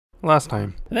last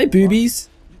time. Are they boobies?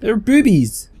 They're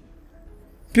boobies.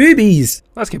 Boobies!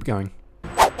 Let's keep going.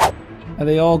 Are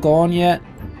they all gone yet?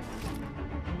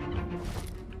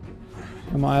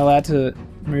 Am I allowed to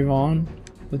move on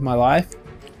with my life?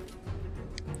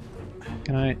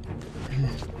 Can I?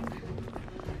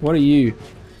 What are you?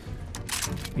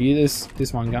 Are you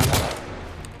this one gun?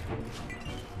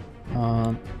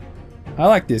 I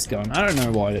like this gun. I don't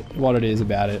know what it is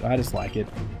about it. I just like it.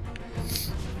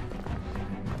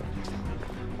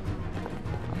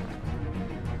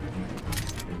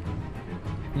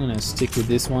 I'm gonna stick with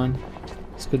this one.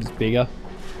 It's good. It's bigger.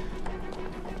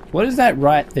 What is that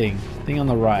right thing? Thing on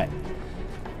the right.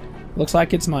 Looks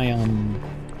like it's my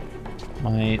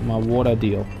my water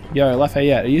deal. Yo,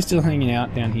 Lafayette, are you still hanging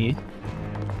out down here?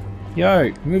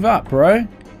 Yo, move up, bro.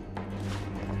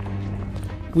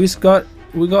 We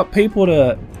got people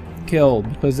to kill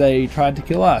because they tried to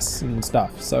kill us and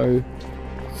stuff. So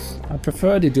I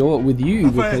prefer to do it with you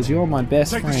because you're my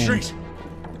best friend. Take the street.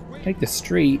 Take the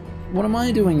street? What am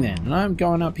I doing then? I'm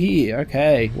going up here.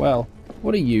 Okay, well,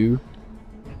 what are you?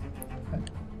 A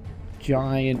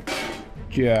giant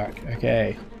jerk.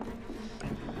 Okay.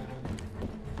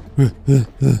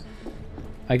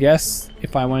 I guess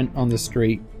if I went on the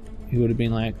street, he would have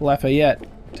been like, Lafayette,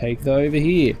 take the over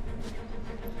here.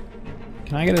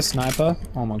 Can I get a sniper?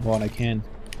 Oh my god, I can.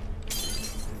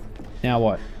 Now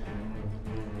what?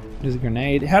 There's a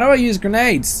grenade. How do I use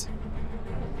grenades?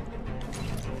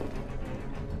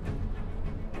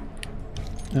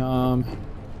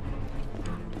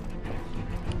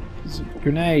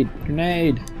 Grenade.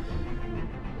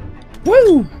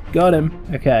 Woo! Got him.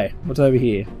 Okay, what's over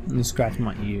here? I'm gonna scratch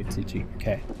my ear, it's itchy.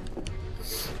 Okay.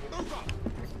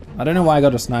 I don't know why I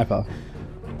got a sniper,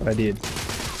 but I did.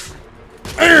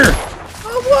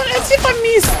 Oh, what? As if I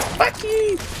missed! Fuck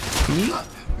you!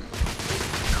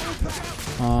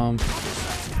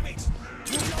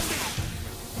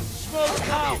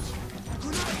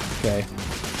 Okay.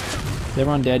 Is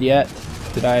everyone dead yet?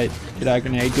 Did I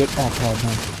grenade good? Oh god,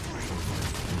 no.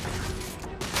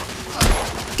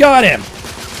 Got him!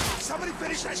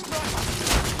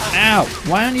 Ow!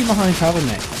 Why aren't you behind cover,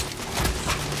 mate?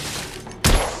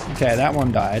 Okay, that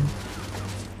one died.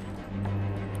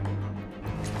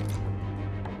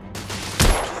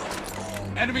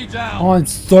 Enemy down. Oh, I'm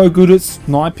so good at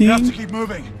sniping. You have to keep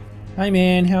moving. Hey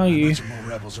man, how are you? More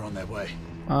rebels are on their way.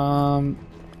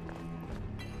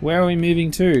 Where are we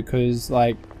moving to? Because,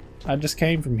 like, I just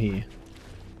came from here.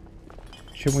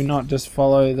 Should we not just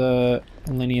follow the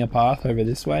linear path over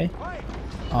this way?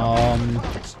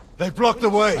 They blocked the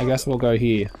way. I guess we'll go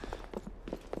here.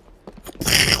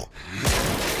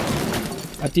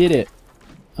 I did it.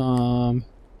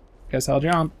 Guess I'll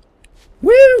jump.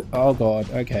 Woo! Oh god,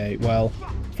 okay, well,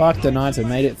 fuck the Knights have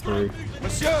made it through.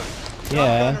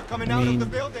 Yeah, I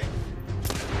mean...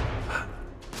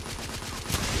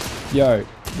 Yo,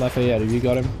 Lafayette, have you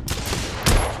got him?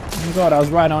 Oh my god, I was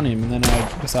right on him, and then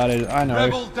I decided, I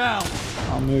know,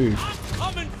 I'll move.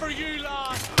 Coming for you,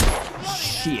 lad.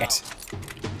 Shit.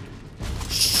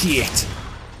 Shit.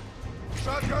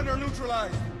 Shotgunner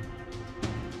neutralized.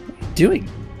 What are you doing?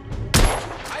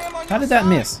 How did that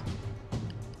miss?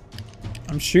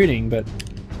 I'm shooting, but,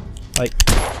 like,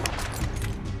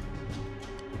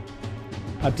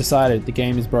 I've decided the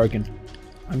game is broken.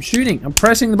 I'm shooting. I'm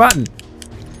pressing the button.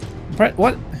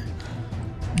 What?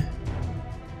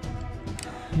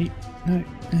 No.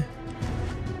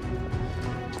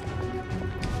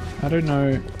 I don't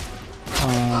know.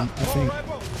 I think.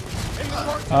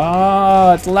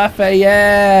 Oh, it's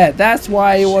Lafayette. That's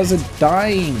why he wasn't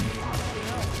dying.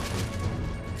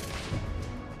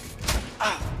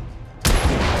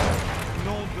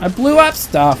 I blew up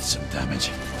stuff. Some damage.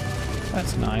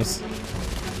 That's nice.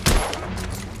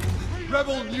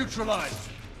 Rebel neutralized.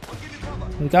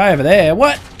 The guy over there.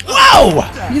 What? Whoa!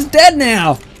 He's dead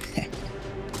now.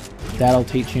 That'll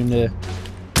teach him to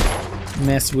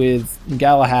mess with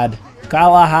Galahad.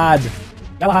 Galahad.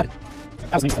 That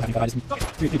was me. Where's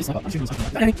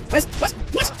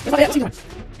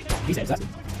He says that.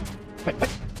 Wait.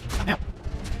 Ow.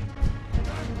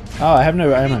 Oh, I have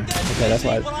no ammo. Okay, that's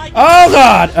why. Oh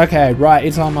god! Okay, right,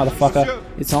 it's on, motherfucker.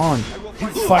 It's on.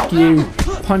 Fuck you.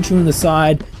 Punch you in the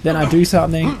side, then I do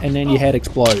something, and then your head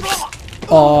explodes.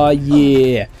 Oh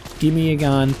yeah. Give me a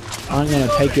gun. I'm gonna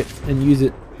take it and use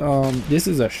it. This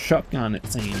is a shotgun, it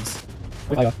seems.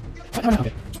 What? How am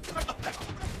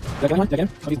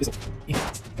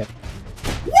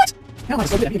I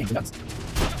so good at hitting guns?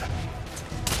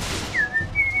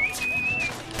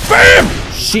 BAM!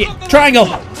 Shit! Triangle!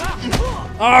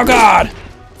 Oh god!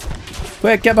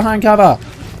 Quick, get behind cover!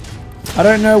 I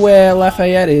don't know where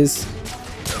Lafayette is.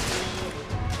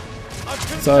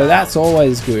 So that's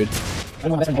always good.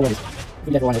 That's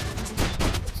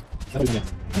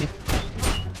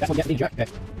what you get. Okay.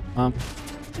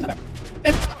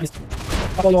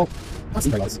 Couple your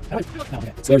guys. Okay.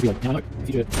 So there we go. Now no. If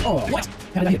you do it. Oh, what?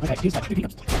 How did I hit? Okay, here's like 2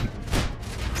 pickups.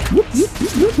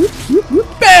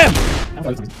 Bam!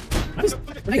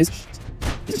 This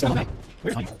is so okay.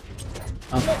 Where are you?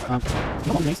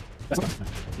 Not on these. That's not.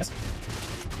 Yes.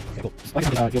 Okay, cool. I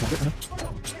can feel my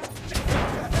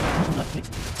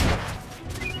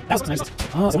that was nice.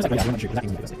 Oh, so it's like, I'm not sure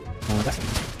exactly what that's it.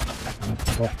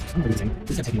 Well, I'm losing.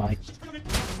 This is gonna take me a while.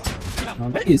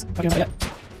 There he is. Fucking right.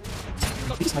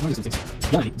 He just had one of these things.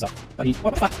 Bloody, what's up? Bloody,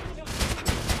 what the fuck?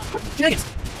 What? Shenanigans!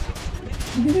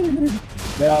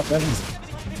 Where are these?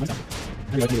 What's up?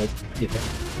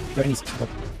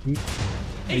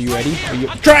 Are you ready? Are you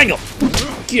triangle?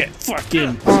 Get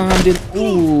fucking armed in.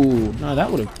 Ooh, no,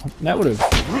 that would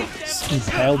have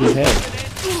impaled his head.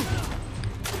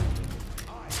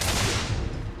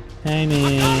 Hey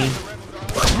man.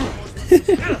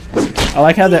 I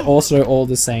like how they're also all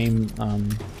the same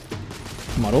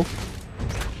model.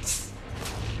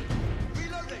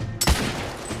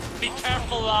 Be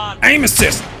careful, lad. Aim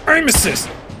assist! Aim assist!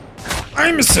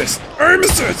 Aim assist! Aim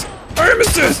assist! Aim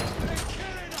assist!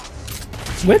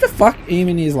 Where the fuck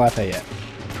even is Lafayette?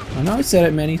 I know I said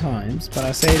it many times, but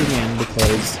I say it again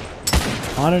because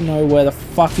I don't know where the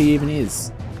fuck he even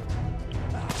is.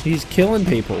 He's killing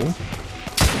people.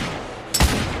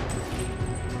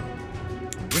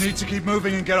 We need to keep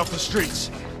moving and get off the streets.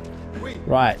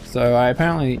 Right, so I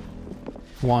apparently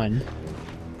won.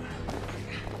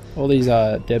 All these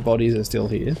dead bodies are still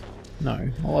here. No,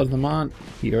 a lot of them aren't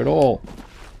here at all.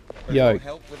 Yo.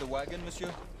 Help with the wagon, monsieur?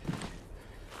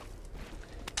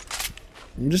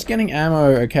 I'm just getting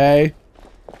ammo, okay?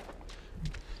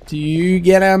 Do you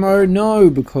get ammo? No,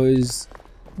 because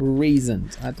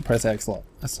reasons. I had to press X a lot.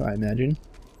 That's what I imagine.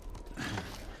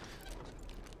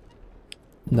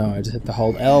 No, I just hit the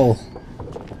hold L.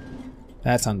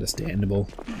 That's understandable.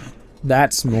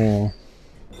 That's more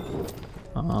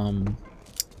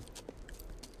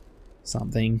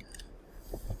something.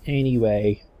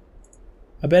 Anyway,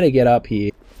 I better get up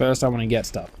here. First I want to get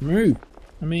stuff. Move!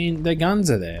 I mean, their guns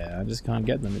are there. I just can't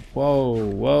get them. Whoa,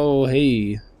 whoa,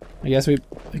 hey. I guess we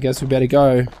better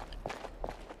go.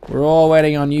 We're all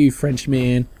waiting on you,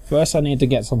 Frenchman. First I need to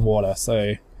get some water,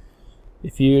 so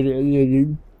if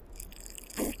you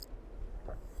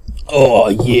oh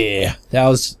yeah, that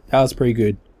was pretty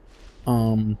good.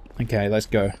 Okay, let's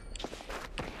go.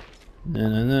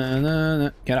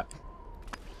 No. Get up.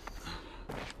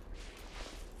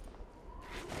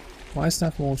 Why is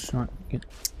stuff all shot?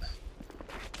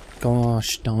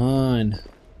 Gosh darn.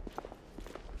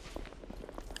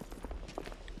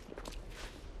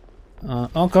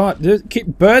 Oh god,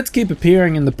 birds keep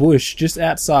appearing in the bush just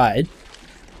outside,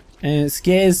 and it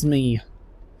scares me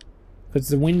because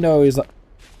the window is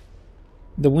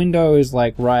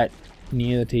like right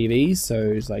near the TV,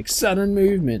 so it's like sudden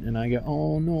movement, and I go,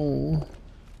 oh no.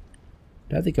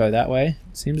 Do I have to go that way?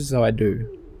 Seems as though I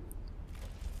do.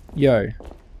 Yo.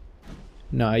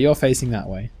 No, you're facing that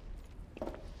way.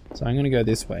 So I'm gonna go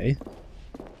this way.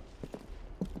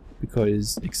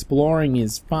 Because exploring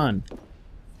is fun.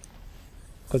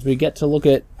 Because we get to look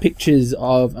at pictures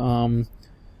of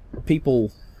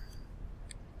people.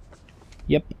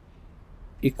 Yep.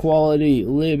 Equality,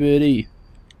 liberty.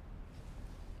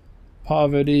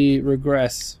 Poverty,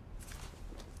 regress.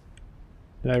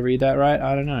 Did I read that right?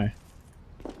 I don't know.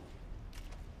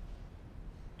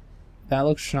 That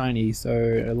looks shiny, so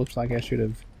it looks like I should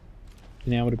have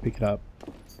been able to pick it up.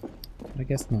 But I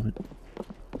guess not.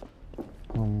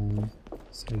 Oh,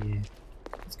 so yeah.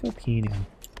 Let's go up here now.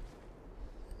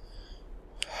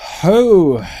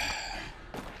 Ho!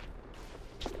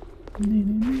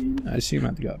 I assume I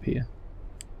have to go up here.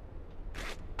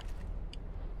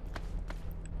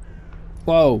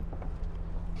 Whoa!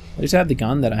 I just had the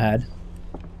gun that I had.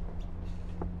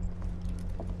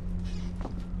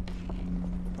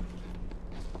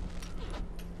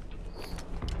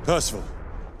 Percival,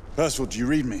 do you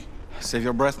read me? Save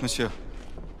your breath, monsieur.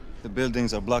 The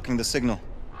buildings are blocking the signal.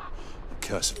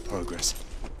 Curse of progress.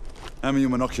 Hand me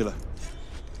your monocular.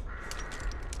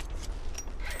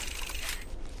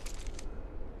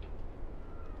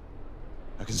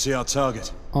 I can see our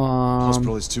target.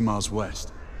 Hospital is 2 miles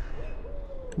west.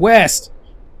 West!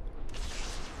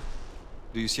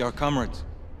 Do you see our comrades?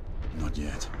 Not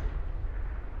yet.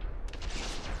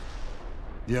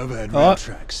 The overhead rail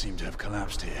tracks seem to have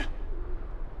collapsed here.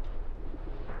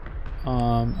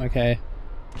 Okay.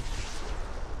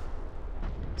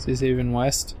 Is this even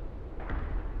west?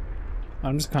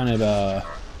 I'm just kind of,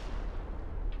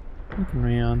 Look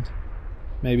around.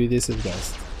 Maybe this is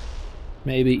west.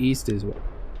 Maybe east is west.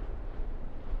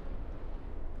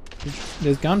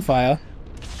 There's gunfire.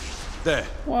 There.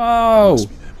 Whoa! Must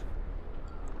be them.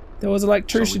 There was Shall we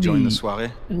electricity. join the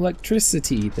soiree?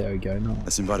 Electricity. There we go. No.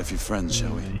 Let's invite a few friends,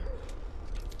 shall we? Anyway.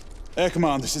 Air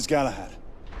Command, this is Galahad.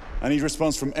 I need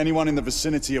response from anyone in the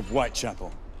vicinity of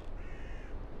Whitechapel.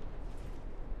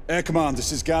 Air Command,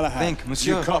 this is Galahad. Think,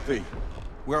 monsieur. You copy?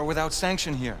 We are without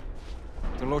sanction here.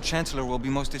 The Lord Chancellor will be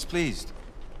most displeased.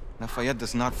 Lafayette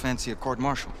does not fancy a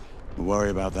court-martial. We'll worry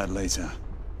about that later.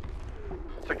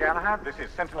 Sir Galahad, this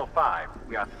is Sentinel-5.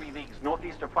 We are 3 leagues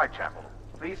northeast of Whitechapel.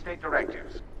 Please state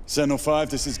directives. Sentinel-5,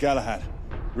 this is Galahad.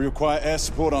 We require air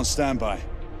support on standby.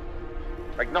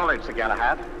 Acknowledged, Sir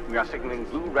Galahad. We are signaling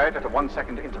blue-red at a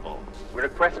 1-second interval. We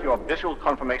request your visual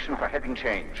confirmation for heading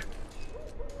change.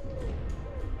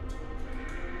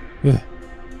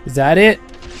 Is that it?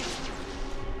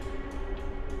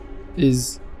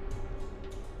 Is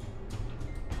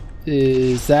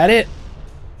that it?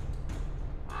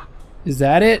 Is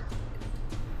that it?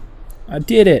 I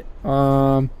did it.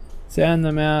 Send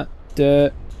them out.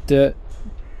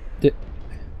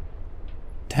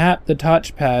 Tap the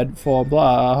touchpad for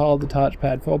blah. Hold the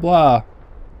touchpad for blah.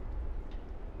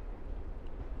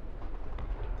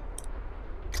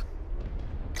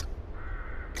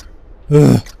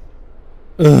 Ugh.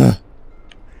 Ugh.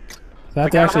 So I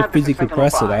have to actually physically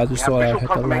press it. I just thought I had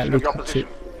to lightly touch it.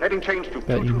 Heading change to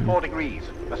But, you know, 224 degrees.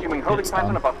 Assuming holding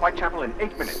pattern above Whitechapel in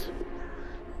 8 minutes.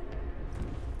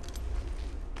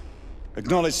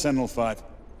 Acknowledge Sentinel-5.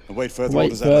 Await further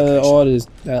Wait orders for at location. orders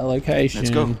at location. Let's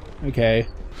go. Okay.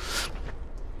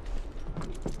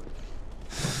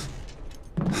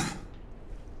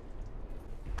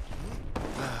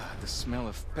 The smell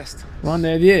of pestilence.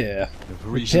 Rendezvous. The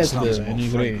Parisian slums Pestle are more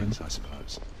and fragrant, I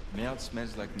suppose. Merde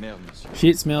smells like merde, monsieur.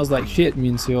 Shit smells like shit,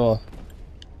 monsieur.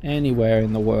 Anywhere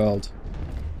in the world.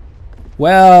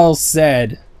 Well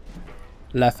said,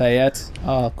 Lafayette.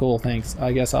 Oh, cool, thanks.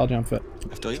 I guess I'll jump it.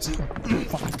 After you.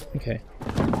 Okay.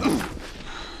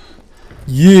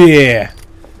 Yeah!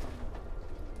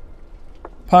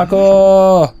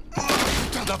 Paco!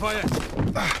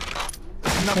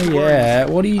 Oh yeah,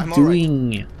 what are you I'm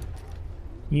doing?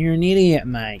 You're an idiot,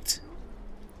 mate.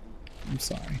 I'm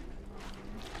sorry.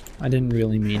 I didn't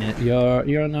really mean it.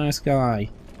 You're a nice guy.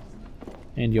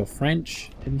 And you're French,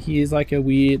 and he's like a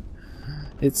weird...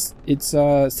 It's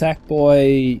a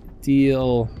Sackboy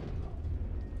deal.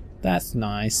 That's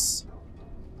nice.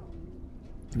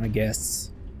 I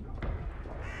guess.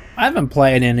 I haven't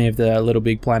played any of the Little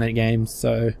Big Planet games,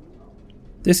 so...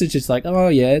 This is just like, oh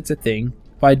yeah, it's a thing.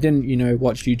 If I didn't, you know,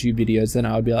 watch YouTube videos, then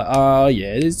I would be like, oh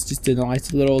yeah, it's just a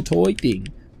nice little toy thing.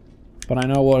 But I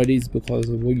know what it is because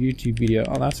of a YouTube video.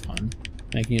 Oh, that's fun.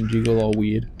 Making it jiggle all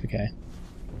weird. Okay.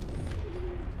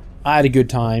 I had a good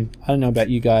time. I don't know about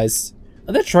you guys.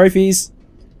 Are there trophies?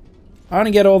 I want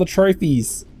to get all the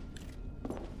trophies.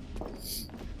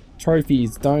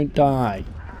 Trophies, don't die.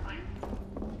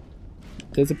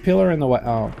 There's a pillar in the way.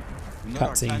 Oh,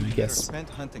 cutscene, I guess. Spent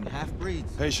hunting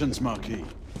half-breeds. Patience, Marquis.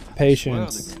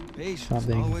 Patience. Patience.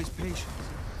 Something. Always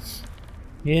patience.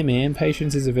 Yeah, man,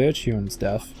 patience is a virtue and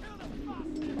stuff.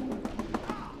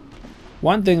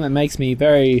 One thing that makes me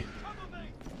very,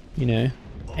 you know,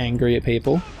 angry at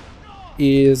people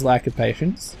is lack of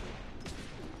patience.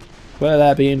 Whether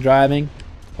that be in driving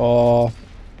or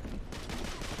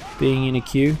being in a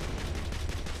queue.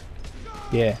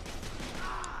 Yeah.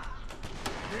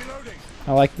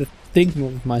 I like to think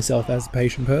of myself as a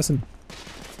patient person.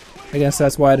 I guess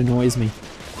that's why it annoys me.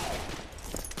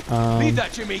 Leave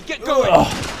that, Jimmy. Get going.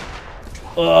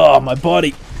 Oh, my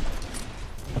body.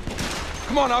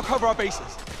 Come on, I'll cover our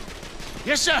bases.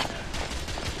 Yes, sir.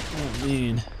 Oh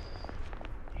man,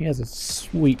 he has a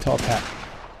sweet top hat.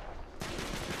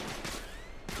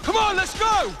 Come on, let's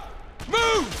go.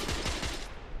 Move.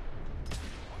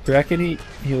 Do you reckon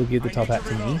he'll give the top hat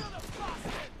to me?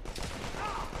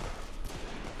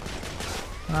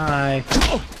 Hi.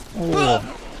 Oh.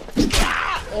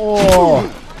 Oh.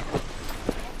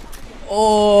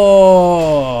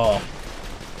 Oh.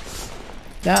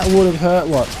 That would have hurt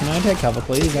lots. Can I take cover,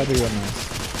 please? That'd be real nice.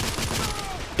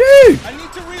 Dude! I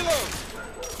need to reload.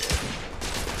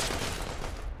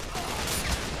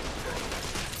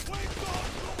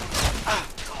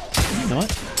 You know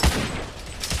what?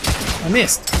 I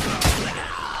missed.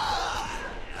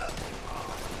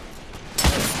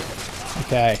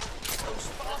 Okay.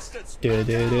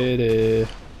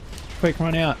 Quick,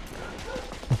 run out.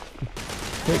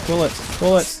 Quick, bullets.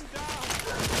 Bullets.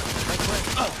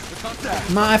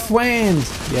 My friend!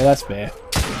 Yeah, that's fair.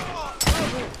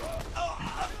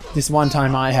 This one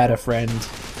time I had a friend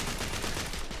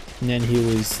it. And then he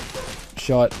was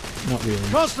shot. Not really.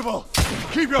 Constable,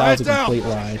 keep your That head was a down. complete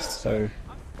lie. So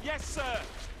Yes, sir.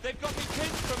 They've got me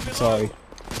pinned from below. sorry.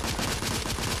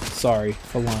 Sorry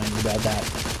for lying about that.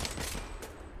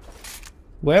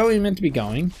 Where are we meant to be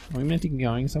going? Are we meant to be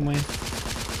going somewhere?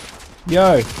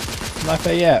 Yo,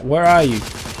 Lafayette, where are you?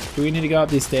 Do we need to go up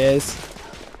these stairs?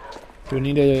 Do we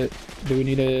need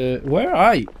to? Where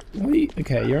are you?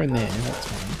 Okay, you're in there. That's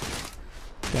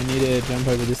fine. Do I need to jump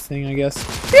over this thing? I guess.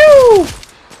 Pew!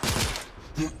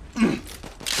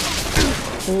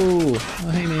 Oh,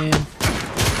 hey man.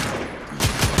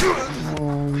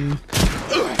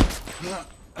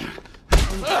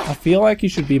 I feel like you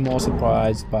should be more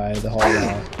surprised by the whole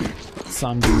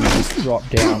some dude just dropped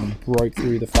down and broke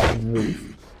through the fucking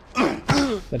roof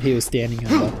that he was standing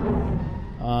under.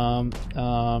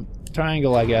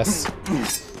 Triangle, I guess.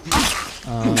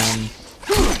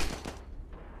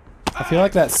 I feel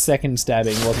like that second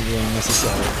stabbing wasn't really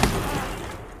necessary.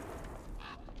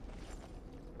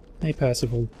 Hey,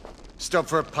 Percival. Stop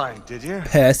for a pint, did you?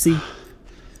 Percy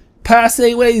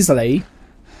Weasley.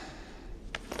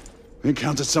 We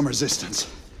encountered some resistance.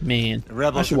 Man, The I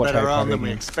rebels should are watch better Harry armed Potter than we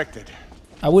again. expected.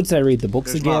 I would say read the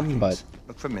books There's again, markings. but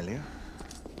Look familiar?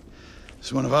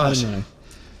 It's one of I ours. don't know.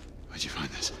 Where'd you find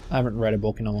this? I haven't read a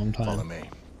book in a long Follow time. me.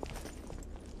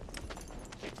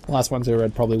 The last ones I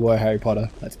read probably were Harry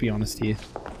Potter, let's be honest here.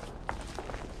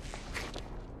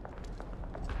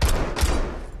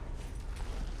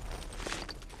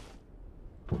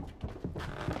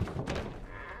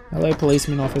 Hello,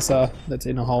 policeman officer that's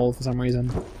in a hole for some reason.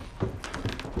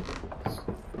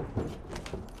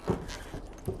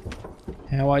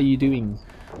 How are you doing?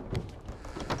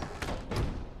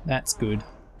 That's good.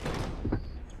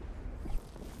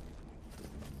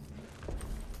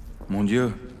 Mon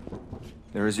Dieu.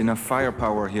 There is enough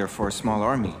firepower here for a small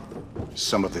army.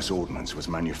 Some of this ordnance was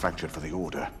manufactured for the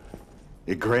Order.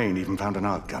 Igraine even found an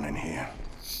arc gun in here.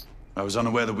 I was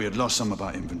unaware that we had lost some of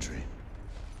our inventory.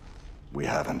 We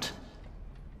haven't.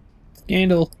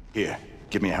 Scandal. Here,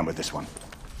 give me a hand with this one.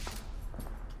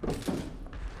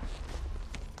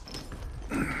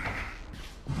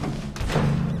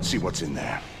 See what's in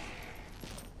there.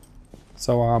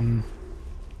 So,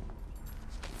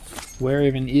 where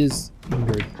even is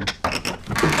Ingrid?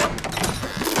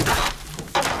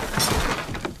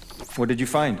 What did you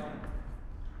find?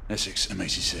 Essex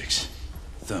M86.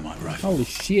 Thermite rifle. Holy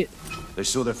shit. They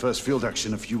saw their first field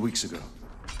action a few weeks ago.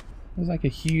 There's like a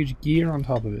huge gear on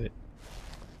top of it.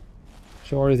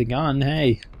 Sure is a gun,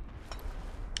 hey.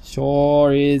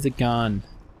 Sure is a gun.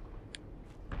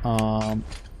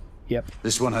 Yep.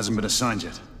 This one hasn't been assigned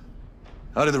yet.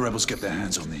 How did the rebels get their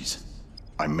hands on these?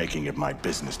 I'm making it my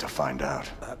business to find out.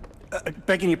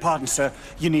 Begging your pardon, sir.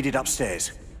 You need it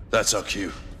upstairs. That's our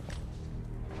cue.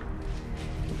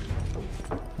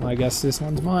 Well, I guess this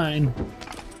one's mine.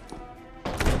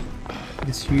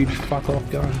 This huge fuck off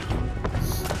gun.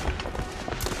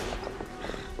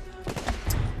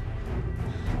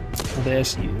 Oh, there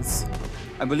she is.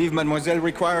 I believe Mademoiselle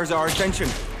requires our attention.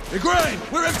 Igraine,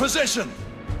 we're in position!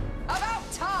 About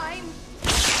time!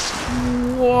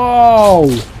 Whoa!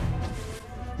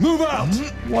 Move out!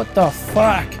 What the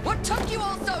fuck? What took you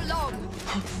all so long?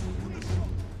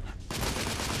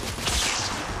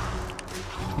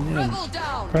 Rebel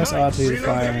down! Press R2 to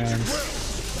fire rounds.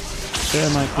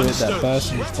 Thermite grid that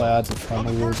bursts into clouds of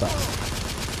flammable dust.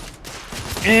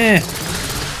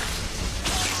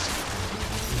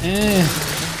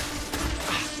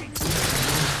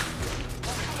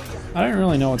 I don't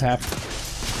really know what's happening.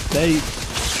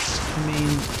 I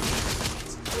mean...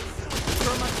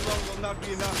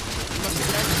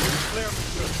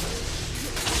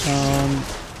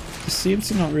 It seems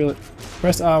to not really...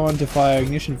 Press R1 to fire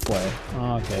ignition flare.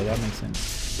 Oh, okay, that makes sense.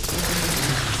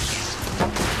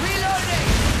 Reloading!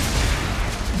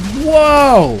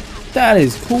 Whoa! That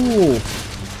is cool!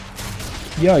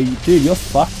 Yo, dude, you're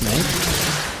fucked, mate.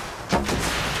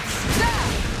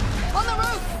 There! On the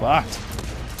roof! Fucked.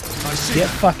 Get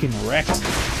fucking wrecked.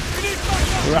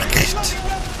 Wrecked.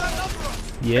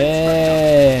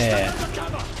 Yeah.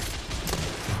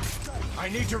 I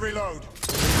need to reload.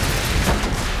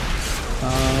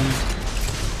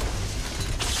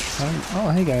 Oh,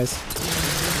 hey guys.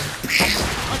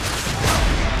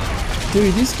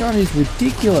 Dude, this gun is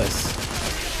ridiculous.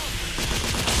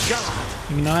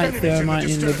 Ignite thermite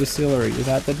in the distillery. Is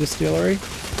that the distillery?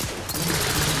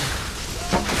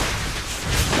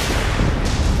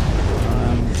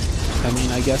 I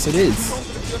mean, I guess it is.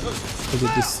 Is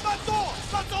it just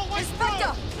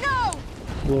Inspector! No!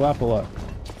 blew up a lot?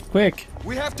 Quick!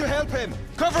 We have to help him.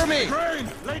 Cover me. Igraine,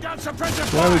 lay down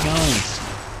suppressive Where are we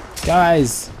going?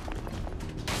 Guys!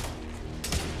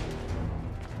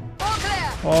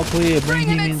 All clear, bring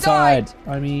him inside.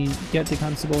 I mean, get the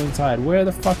constable inside. Where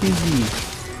the fuck is he?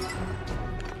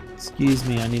 Excuse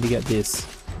me, I need to get this.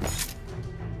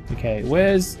 Okay,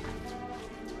 where's...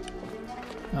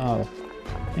 Oh.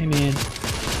 Hey, man.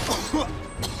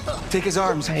 Take his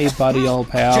arms. Hey, buddy, old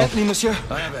pal. Gently, monsieur.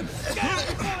 I have him.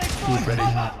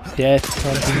 Death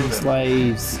hunting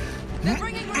slaves. They're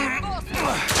bringing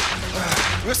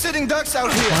reinforcements. We're sitting ducks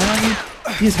out here. Why don't you...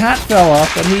 His hat fell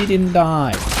off, but he didn't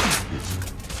die.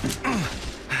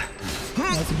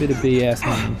 That's a bit of BS,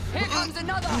 man. Here comes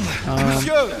another.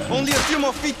 Monsieur, only a few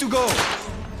more feet to go.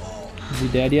 Is he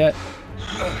dead yet?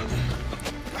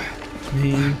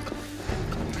 Me.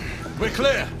 We're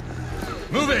clear.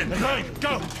 Move in.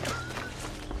 Go.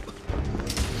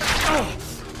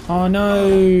 Oh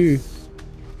no!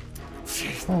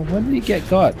 Oh, where did he get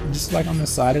got? Just like on the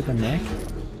side of the neck?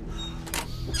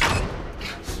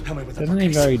 Doesn't he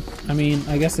very... I mean,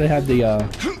 I guess they had the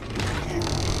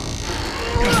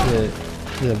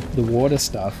water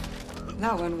stuff.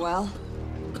 That went well.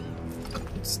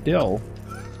 But still.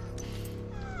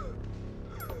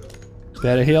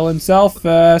 Better heal himself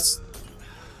first.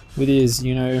 With his,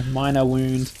 you know, minor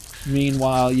wound.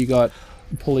 Meanwhile, you got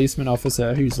a policeman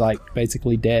officer who's like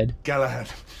basically dead. Galahad,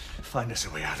 find us a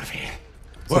way out of here.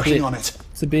 Working on it.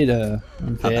 It's a bit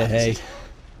unfair, hey.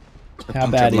 How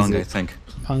Punctured bad is lung, it? I think.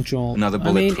 Punctual. Another I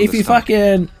bullet mean, through if the you stomach.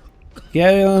 fucking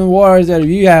get on the water instead of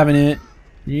you having it,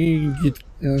 you get.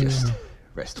 Just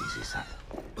rest easy, son.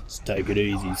 Let's take it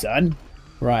easy, son.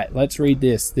 Right, let's read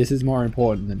this. This is more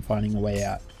important than finding a way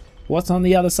out. What's on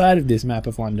the other side of this map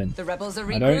of London? The rebels are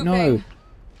I regrouping. don't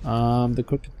know. The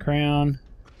Crooked Crown,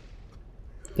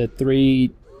 the 3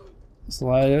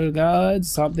 Slider Guards,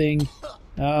 something.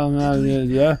 Oh no,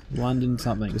 yeah, London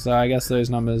something. So I guess those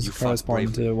numbers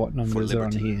correspond to what numbers are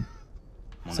on here.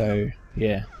 So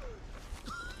yeah.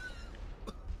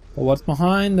 But what's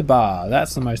behind the bar?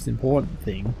 That's the most important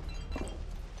thing.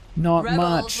 Not Rebels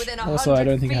much. within Also, I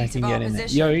don't think I 100 can feet get of in our there.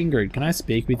 Yo, Ingrid, can I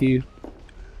speak with you?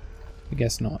 I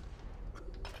guess not.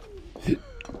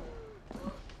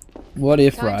 What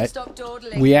if, Time to right, stop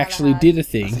dawdling, we actually Galahad. did a I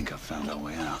thing. think I've found our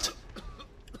way out.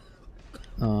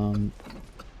 Am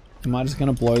I just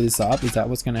gonna blow this up? Is that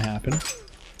what's gonna happen?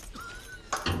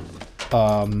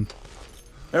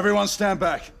 Everyone stand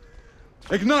back.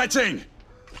 Igniting!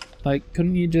 Like,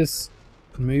 couldn't you just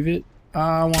move it?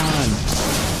 R1.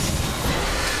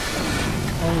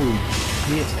 Holy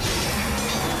shit.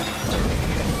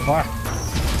 Fuck.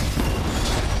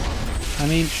 I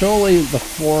mean, surely the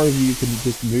 4 of you can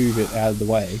just move it out of the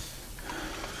way.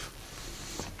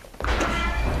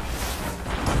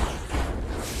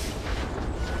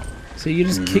 So you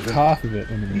just kicked half of it.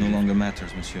 It no longer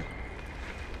matters, monsieur.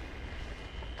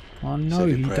 Oh no, Say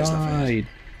your he prayers, Lafayette. died.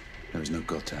 There is no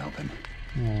God to help him.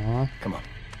 Aww. Come on.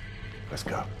 Let's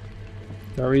go.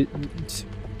 Sorry,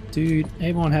 dude,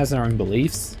 everyone has their own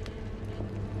beliefs.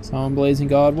 Someone believes in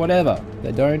God, whatever.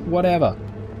 They don't, whatever.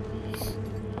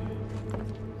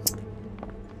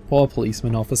 Poor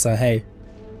policeman officer, hey.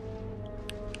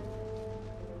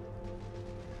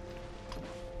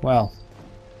 Well.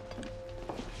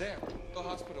 There, the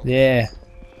hospital. There.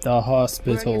 The We're only a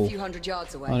hospital. few hundred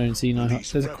yards away. I don't see no...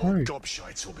 These There's a rebel crow.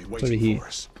 gobshites will be over waiting here. for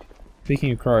us.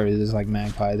 Speaking of crows, there's like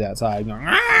magpies outside going...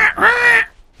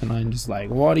 And I'm just like,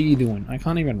 what are you doing? I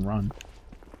can't even run.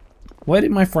 Where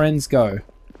did my friends go?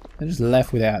 They just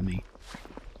left without me.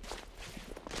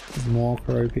 There's more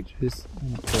crow pictures. Oh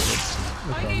my God.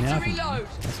 I Okay, need now to I can- reload.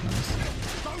 That's nice.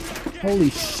 Holy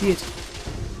shit.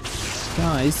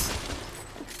 Guys.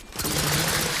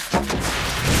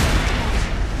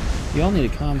 You all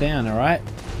need to calm down, alright?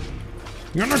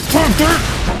 You understand, dude?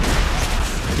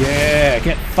 Yeah,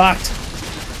 get fucked.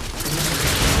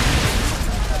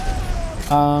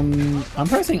 I'm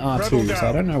pressing R2, so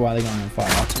I don't know why they're going on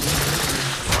fire.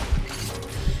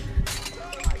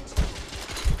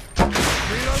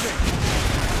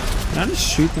 Can I just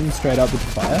shoot them straight up with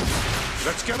the fire?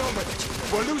 Let's get on with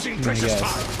it. We're losing There you precious go.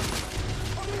 time.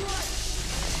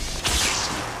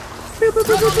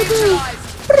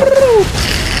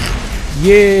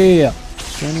 Yeah!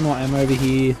 Is there any more ammo over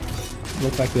here?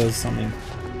 Looks like there's something.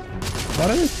 Why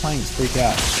do these planks freak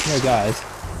out? Yo guys.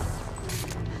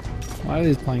 Why do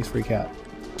these planks freak out?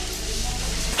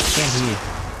 Stand here.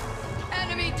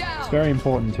 Enemy down. It's very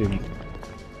important to me.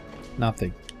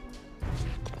 Nothing.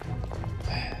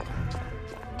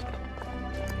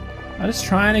 I just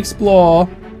try and explore.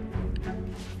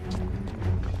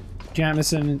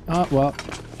 Jamison. Oh, well.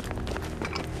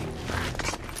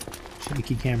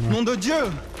 Shaky camera. Nom de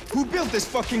Dieu! Who built this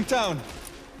fucking town?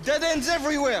 Dead ends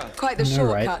everywhere! Quite the I know,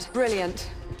 right? shortcut.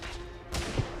 Brilliant.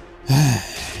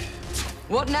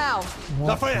 What now?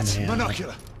 Lafayette, now?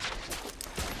 monocular.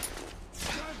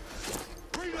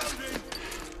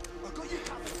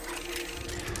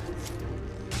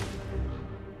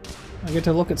 I get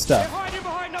to look at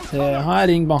stuff. They're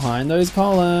hiding behind those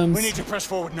columns. We need to press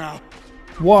forward now.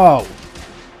 Whoa.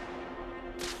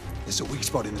 There's a weak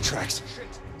spot in the tracks.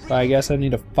 But I guess I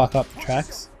need to fuck up the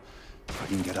tracks. If I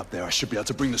can get up there, I should be able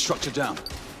to bring the structure down.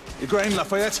 Igraine,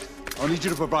 Lafayette, I'll need you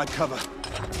to provide cover.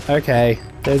 Okay,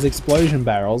 there's explosion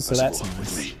barrels, so that's Walk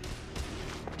with nice. me.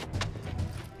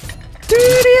 Dude,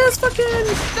 he has fucking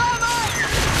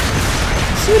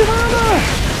suit of armor!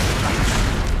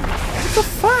 What the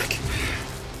fuck?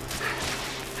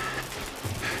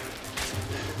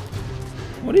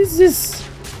 What is this?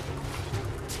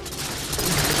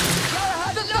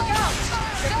 Look out!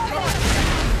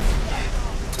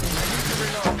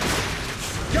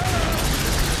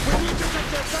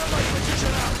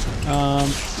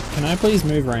 Can I please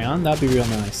move around? That'd be real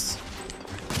nice.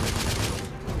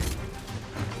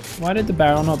 Why did the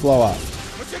barrel not blow up? Oh,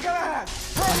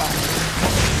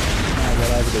 whatever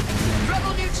they're doing.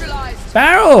 Rebel neutralized.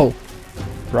 Barrel!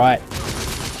 Right.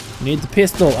 Need the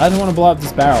pistol. I don't want to blow up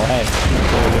this barrel. Hey.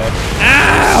 There we go.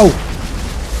 Ow!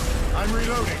 I'm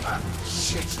reloading.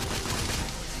 Shit.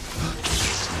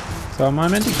 So am I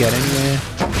meant to get anywhere?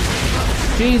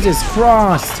 Jesus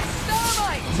Christ!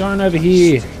 Thermite. Going over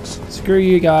here. Screw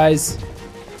you guys.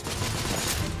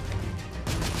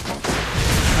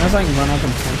 I was like run up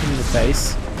and punch him in the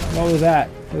face. What was that?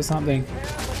 There was something.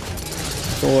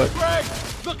 Thought. Greg,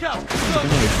 look out!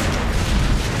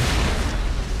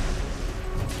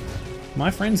 My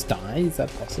friends die? Is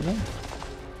that possible?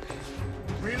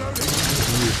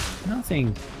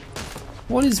 Nothing.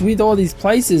 What is with all these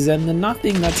places and the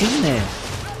nothing that's in there?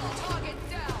 Target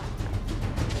down.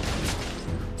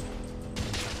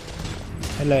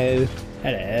 Hello.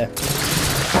 Hello.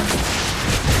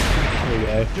 There we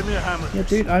go. Give me a hammer. Yeah,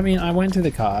 dude, I mean, I went to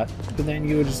the car, but then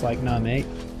you were just like, nah, mate.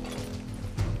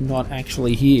 Not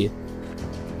actually here.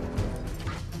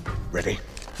 Ready?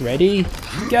 Ready?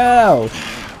 Go!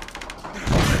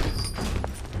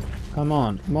 Come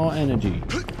on, more energy.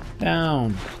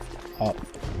 Down. Up.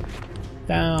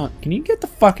 Down. Can you get the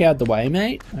fuck out the way,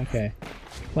 mate? Okay.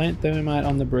 Plant thermite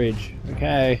on the bridge.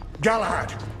 Okay.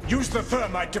 Galahad, use the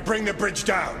thermite to bring the bridge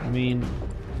down. I mean...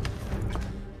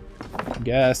 I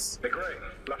guess.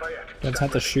 Let's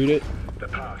have to shoot it. The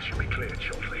path should be cleared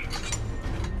shortly.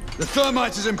 The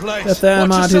thermite is in place. The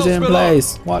thermite is in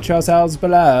place. Watch yourselves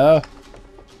below.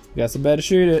 Guess I better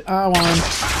shoot it. I won.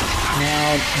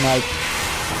 Now, like...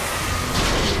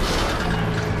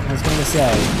 I was gonna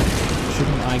say,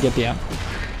 shouldn't I get the app?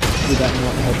 Did that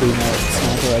not help you know it's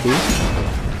smarter idea?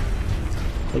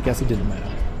 I guess it didn't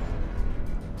matter.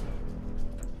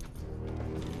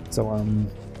 So,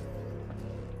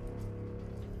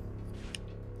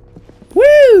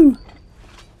 woo!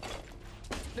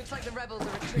 Looks like the rebels are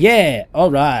retreating. Yeah,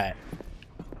 alright.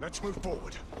 Let's move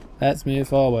forward. Let's move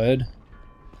forward.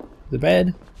 The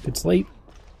bed. Could sleep.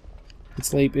 Could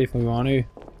sleep if we want to.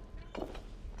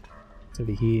 It's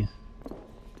over here.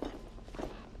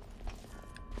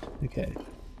 Okay.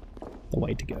 The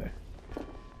way to go.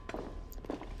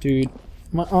 Dude,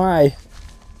 my eye.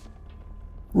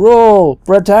 Rule,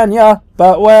 Britannia,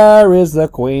 but where is the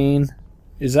Queen?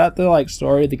 Is that the like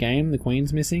story of the game? The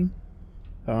Queen's missing?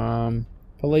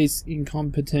 Police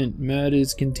incompetent,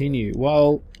 murders continue.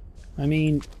 Well, I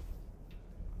mean,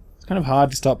 it's kind of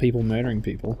hard to stop people murdering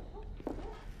people.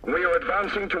 We are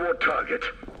advancing toward target.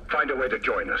 Find a way to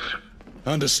join us.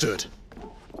 Understood.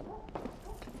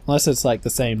 Unless it's like the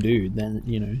same dude, then,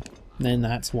 you know, then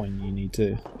that's when you need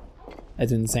to,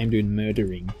 as in the same dude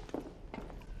murdering.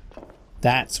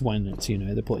 That's when it's, you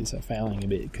know, the police are failing a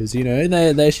bit, because, you know,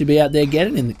 they should be out there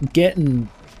getting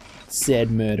said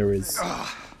murderers.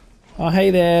 Oh, hey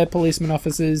there, policeman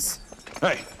officers.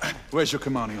 Hey, where's your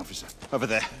commanding officer? Over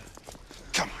there.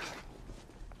 Come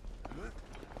on.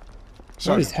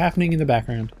 What is happening in the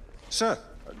background? Sir,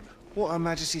 what Her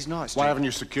Majesty's Knights Why do? haven't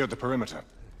you secured the perimeter?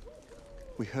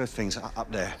 We heard things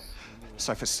up there.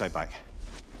 Safer to stay back.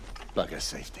 Bugger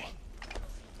safety.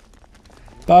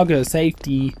 Bugger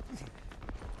safety.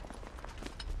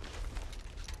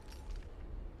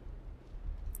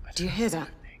 Do you hear that?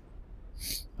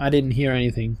 I didn't hear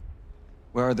anything.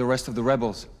 Where are the rest of the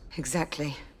rebels?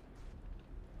 Exactly.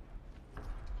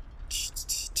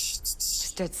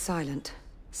 Just dead silent.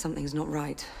 Something's not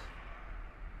right.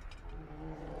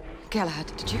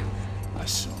 Galahad, did you? I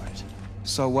saw it.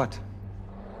 So what?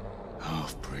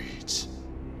 Half-breeds.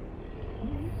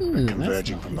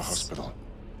 Converging from the nice. hospital.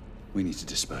 We need to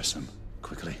disperse them.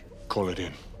 Quickly. Call it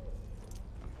in.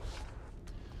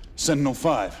 Sentinel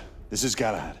 5. This is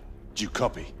Galahad. Do you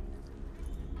copy?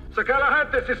 Sir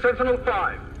Galahad, this is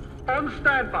Sentinel-5. On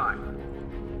standby.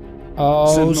 Oh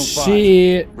Sentinel-5,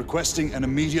 shit! requesting an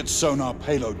immediate sonar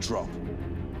payload drop.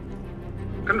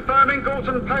 Confirming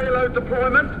Galton payload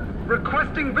deployment.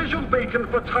 Requesting visual beacon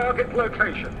for target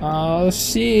location. Oh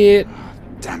shit!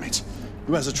 Damn it.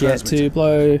 Who has a Get transmitter? to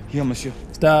blow Here, monsieur.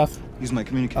 stuff Use my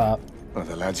communicator. up. Well,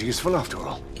 the lad's useful after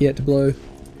all. Get to blow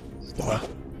stuff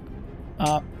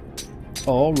up.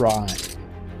 All right.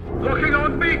 Locking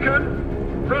on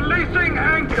beacon. Releasing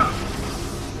anchor.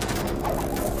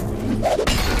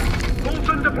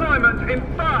 Galton deployment in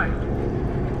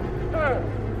 5, 4,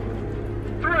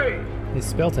 3, They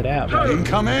spelt it out, right?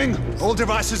 Incoming! All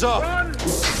devices off!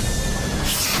 1.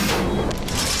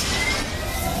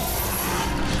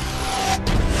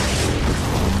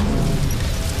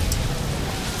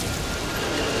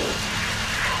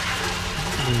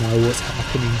 I know what's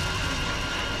happening.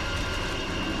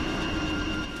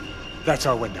 That's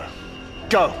our window.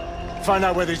 Go! Find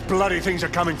out where these bloody things are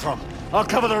coming from. I'll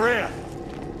cover the rear!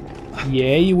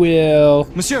 Yeah, you will.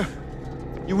 Monsieur,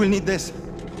 you will need this.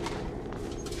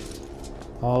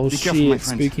 Oh Be careful, my shit,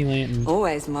 friend. spooky lantern.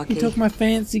 Always, He Marquis. took my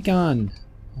fancy gun.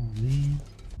 Oh man.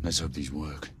 Let's hope these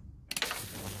work.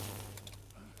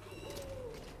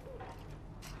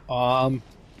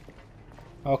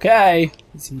 Okay.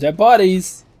 Some dead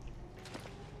bodies.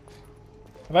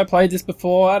 Have I played this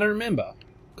before? I don't remember.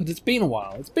 Because it's been a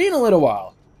while. It's been a little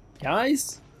while.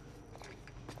 Guys,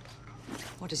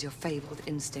 What does your fabled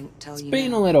instinct tell you? it's been a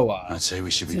now? little while I'd say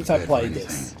we should be since I prepared played for anything.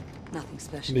 this. Nothing I've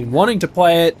special. been wanting to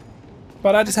play it,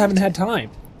 but I just haven't had time.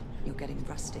 You're getting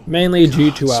rusty. Mainly due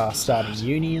to starting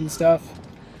uni and stuff.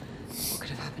 What could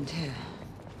have happened here?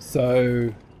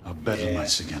 So, Our better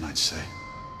nights again, I'd say.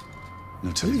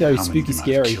 No telling very how many spooky of them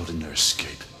I've scary. killed in their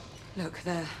escape. Look,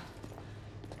 there.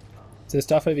 is there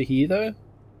stuff over here though?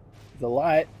 The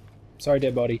light. Sorry,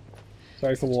 dead body.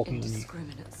 Sorry for walking on you.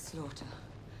 Indiscriminate slaughter.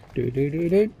 Do.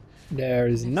 There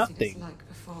is Never seen nothing. its like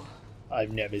before.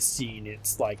 I've never seen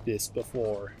it's like this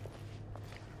before.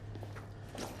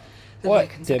 The What?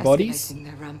 Lycans Dead are bodies? escalating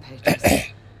their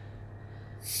rampages.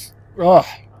 Oh,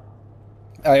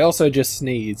 I also just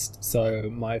sneezed, so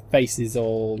my face is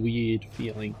all weird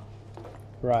feeling.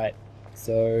 Right,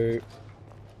 so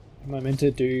am I meant to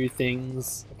do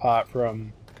things apart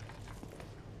from,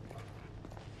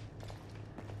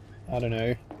 I don't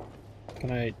know,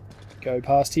 can I go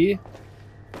past here?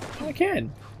 I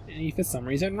can. And he for some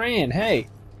reason ran. Hey,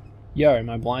 yo, am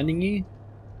I blinding you?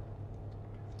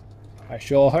 I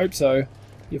sure hope so.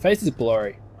 Your face is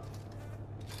blurry.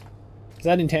 Is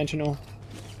that intentional?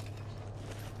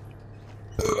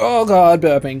 Oh god,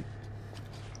 burping.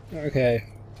 Okay.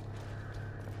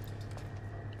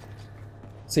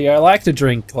 See, I like to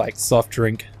drink, like, soft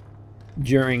drink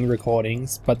during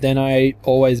recordings, but then I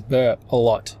always burp a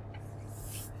lot.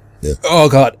 Oh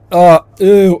god. Oh,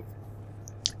 ew.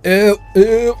 Ew,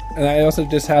 ew. And I also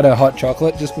just had a hot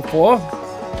chocolate just before,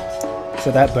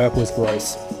 so that burp was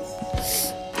gross.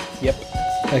 Yep.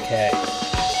 Okay.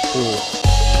 Ooh.